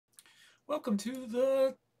Welcome to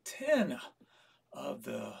the 10 of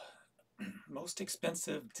the most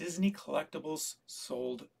expensive Disney collectibles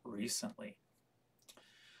sold recently.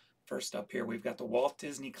 First up here, we've got the Walt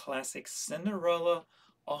Disney Classic Cinderella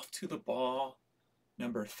Off to the Ball,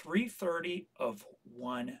 number 330 of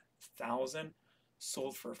 1,000,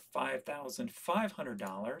 sold for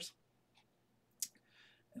 $5,500.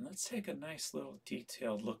 And let's take a nice little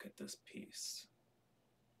detailed look at this piece.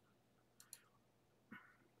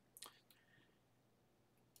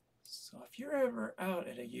 So if you're ever out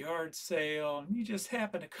at a yard sale and you just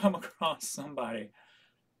happen to come across somebody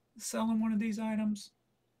selling one of these items,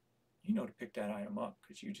 you know to pick that item up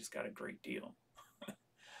because you just got a great deal.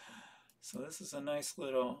 So this is a nice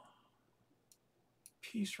little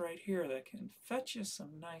piece right here that can fetch you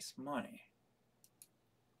some nice money.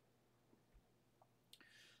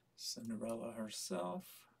 Cinderella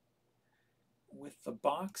herself with the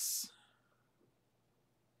box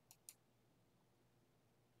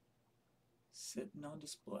sitting on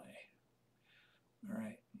display. All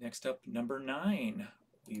right, next up, number 9,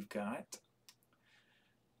 we've got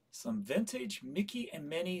some vintage Mickey and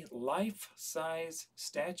Minnie life-size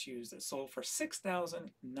statues that sold for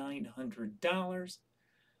 $6,900.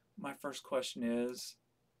 My first question is,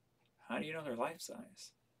 how do you know they're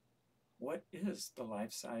life-size? What is the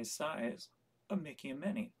life-size size of Mickey and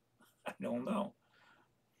Minnie? I don't know.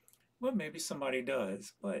 Well, maybe somebody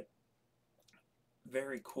does, but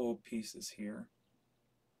very cool pieces here.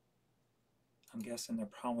 I'm guessing they're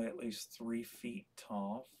probably at least 3 feet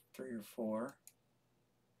tall, 3 or 4.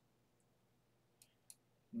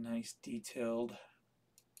 Nice detailed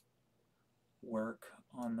work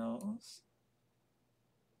on those.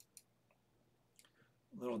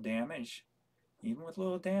 Little damage. Even with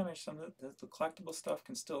little damage, some of the collectible stuff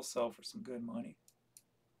can still sell for some good money.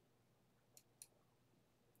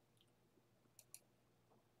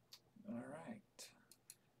 All right.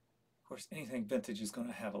 Of course, anything vintage is going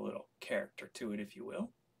to have a little character to it, if you will.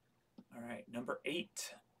 All right, number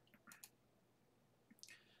 8.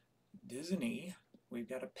 Disney. We've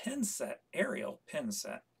got a pin set, Ariel pin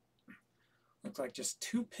set. Looks like just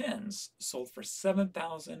 2 pins, sold for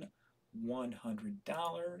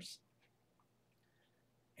 $7,100.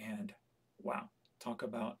 And wow, talk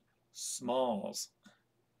about smalls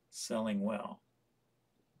selling well.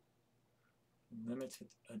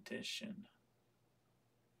 Limited edition.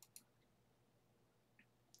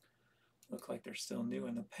 Look like they're still new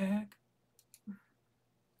in the pack.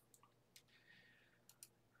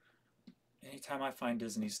 Anytime I find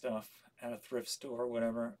Disney stuff at a thrift store or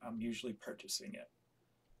whatever, I'm usually purchasing it.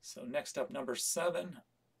 So next up, number 7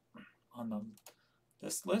 on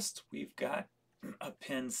this list, we've got a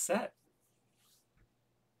pin set.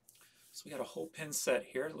 So we got a whole pin set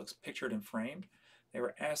here. It looks pictured and framed. They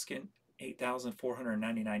were asking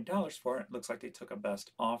 $8,499 for it. It looks like they took a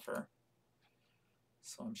best offer.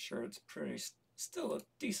 So I'm sure it's still a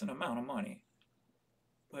decent amount of money.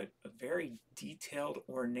 But a very detailed,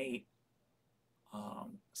 ornate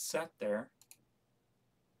set there.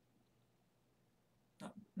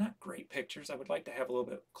 Not great pictures. I would like to have a little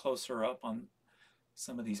bit closer up on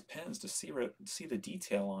some of these pins to see the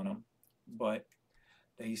detail on them, but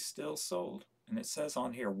they still sold, and it says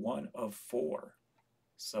on here 1 of 4,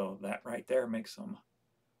 so that right there makes them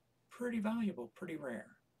pretty valuable, pretty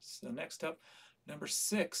rare. So next up, number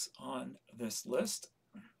 6 on this list,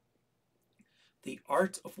 The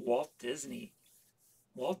Art of Walt Disney.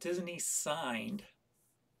 Walt Disney signed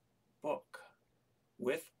book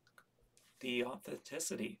with the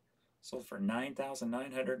authenticity, sold for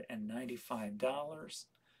 $9,995.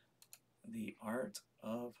 The Art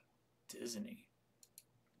of Disney.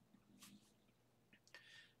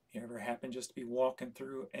 You ever happen just to be walking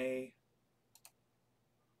through a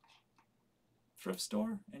thrift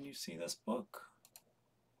store and you see this book?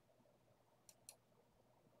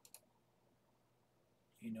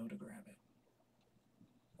 You know to grab it.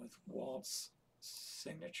 With Walt's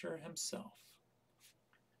signature himself.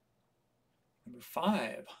 Number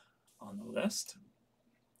 5 on the list,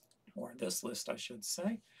 or this list I should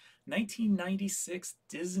say, 1996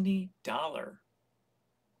 Disney dollar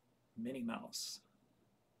Minnie Mouse.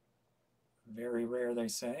 Very rare, they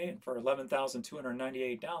say, and for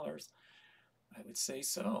 $11,298, I would say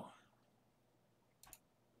so.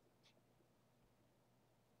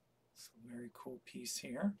 It's a very cool piece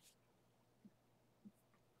here.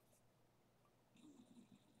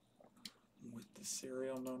 With the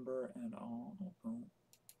serial number and all.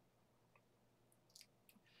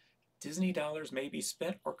 Disney dollars may be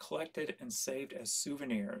spent or collected and saved as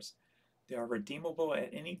souvenirs. They are redeemable at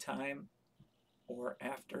any time or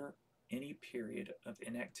after any period of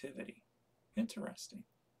inactivity. Interesting.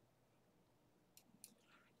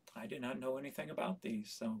 I did not know anything about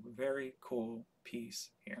these, so very cool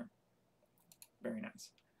piece here. Very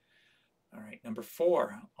nice. All right, number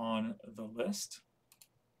 4 on the list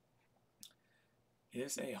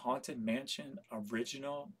is a Haunted Mansion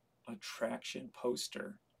original attraction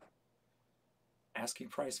poster. Asking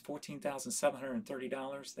price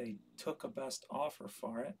 $14,730. They took a best offer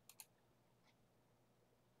for it.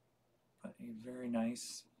 But a very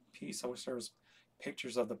nice piece. I wish there was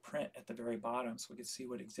pictures of the print at the very bottom so we could see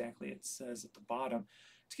what exactly it says at the bottom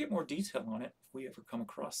to get more detail on it if we ever come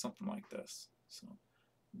across something like this. So,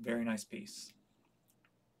 very nice piece.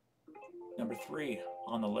 Number 3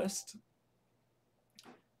 on the list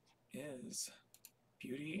is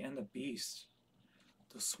Beauty and the Beast,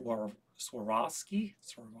 the Swarovski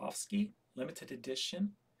limited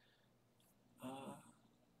edition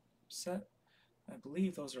set. I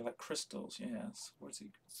believe those are like crystals. Yes,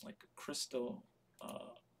 it's like a crystal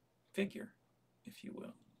figure, if you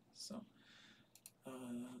will. So,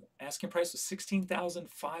 asking price was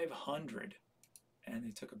 $16,500, and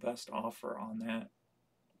they took a best offer on that.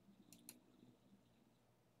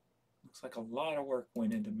 Looks like a lot of work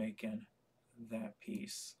went into making that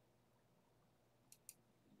piece.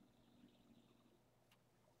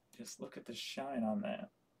 Just look at the shine on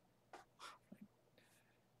that.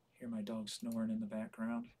 Hear my dog snoring in the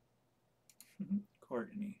background.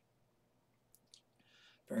 Courtney.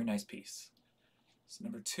 Very nice piece. So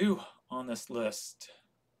number 2 on this list,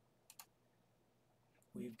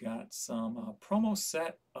 we've got some promo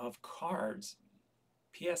set of cards,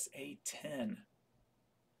 PSA 10,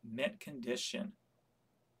 mint condition.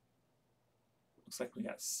 Looks like we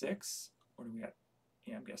got 6. What do we got?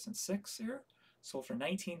 Yeah, I'm guessing 6 here. Sold for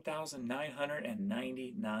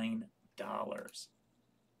 $19,999.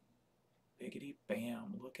 Biggity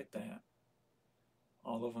bam, look at that.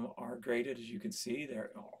 All of them are graded, as you can see. They're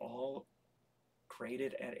all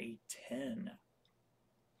graded at a 10.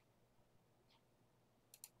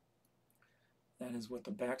 That is what the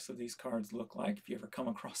backs of these cards look like. If you ever come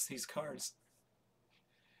across these cards,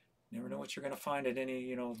 you never know what you're going to find at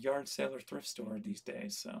any, yard sale or thrift store these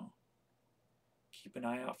days. So keep an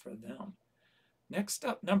eye out for them. Next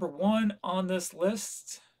up, number 1 on this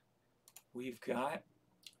list, we've got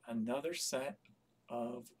another set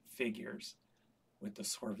of figures with the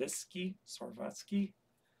Swarovski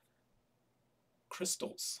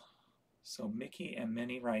crystals. So Mickey and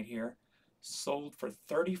Minnie right here, sold for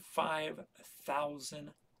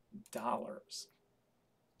 $35,000.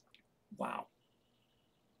 Wow.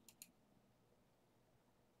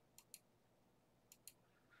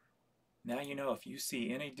 Now you know, if you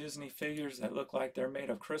see any Disney figures that look like they're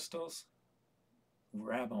made of crystals,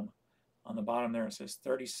 grab them. On the bottom there it says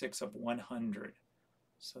 36 of 100.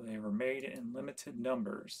 So they were made in limited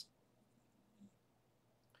numbers.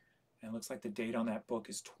 And it looks like the date on that book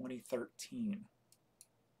is 2013.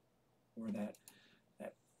 Or that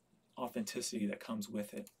authenticity that comes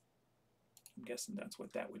with it. I'm guessing that's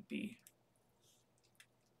what that would be.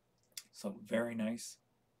 So very nice.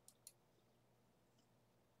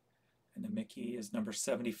 And the Mickey is number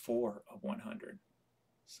 74 of 100.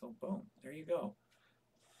 So boom, there you go.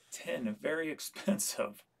 10 very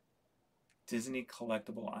expensive Disney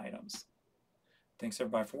collectible items. Thanks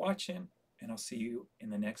everybody for watching, and I'll see you in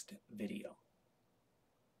the next video.